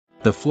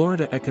The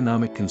Florida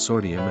Economic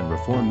Consortium and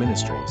Reform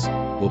Ministries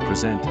will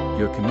present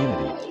Your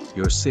Community,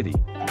 Your City,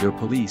 Your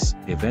Police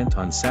event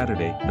on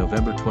Saturday,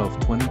 November 12,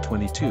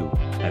 2022,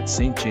 at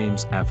St.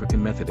 James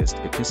African Methodist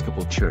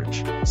Episcopal Church,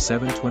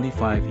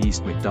 725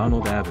 East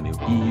McDonald Avenue,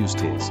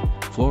 Eustis,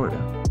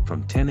 Florida,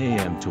 from 10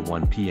 a.m. to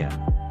 1 p.m.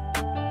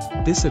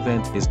 This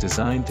event is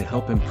designed to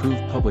help improve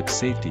public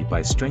safety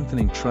by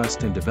strengthening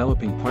trust and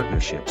developing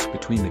partnerships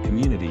between the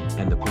community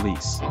and the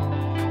police.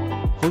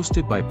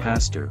 Hosted by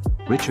Pastor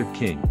Richard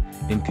King,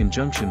 in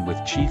conjunction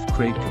with Chief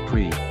Craig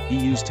Capri,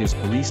 Eustis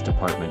Police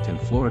Department and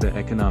Florida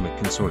Economic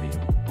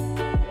Consortium.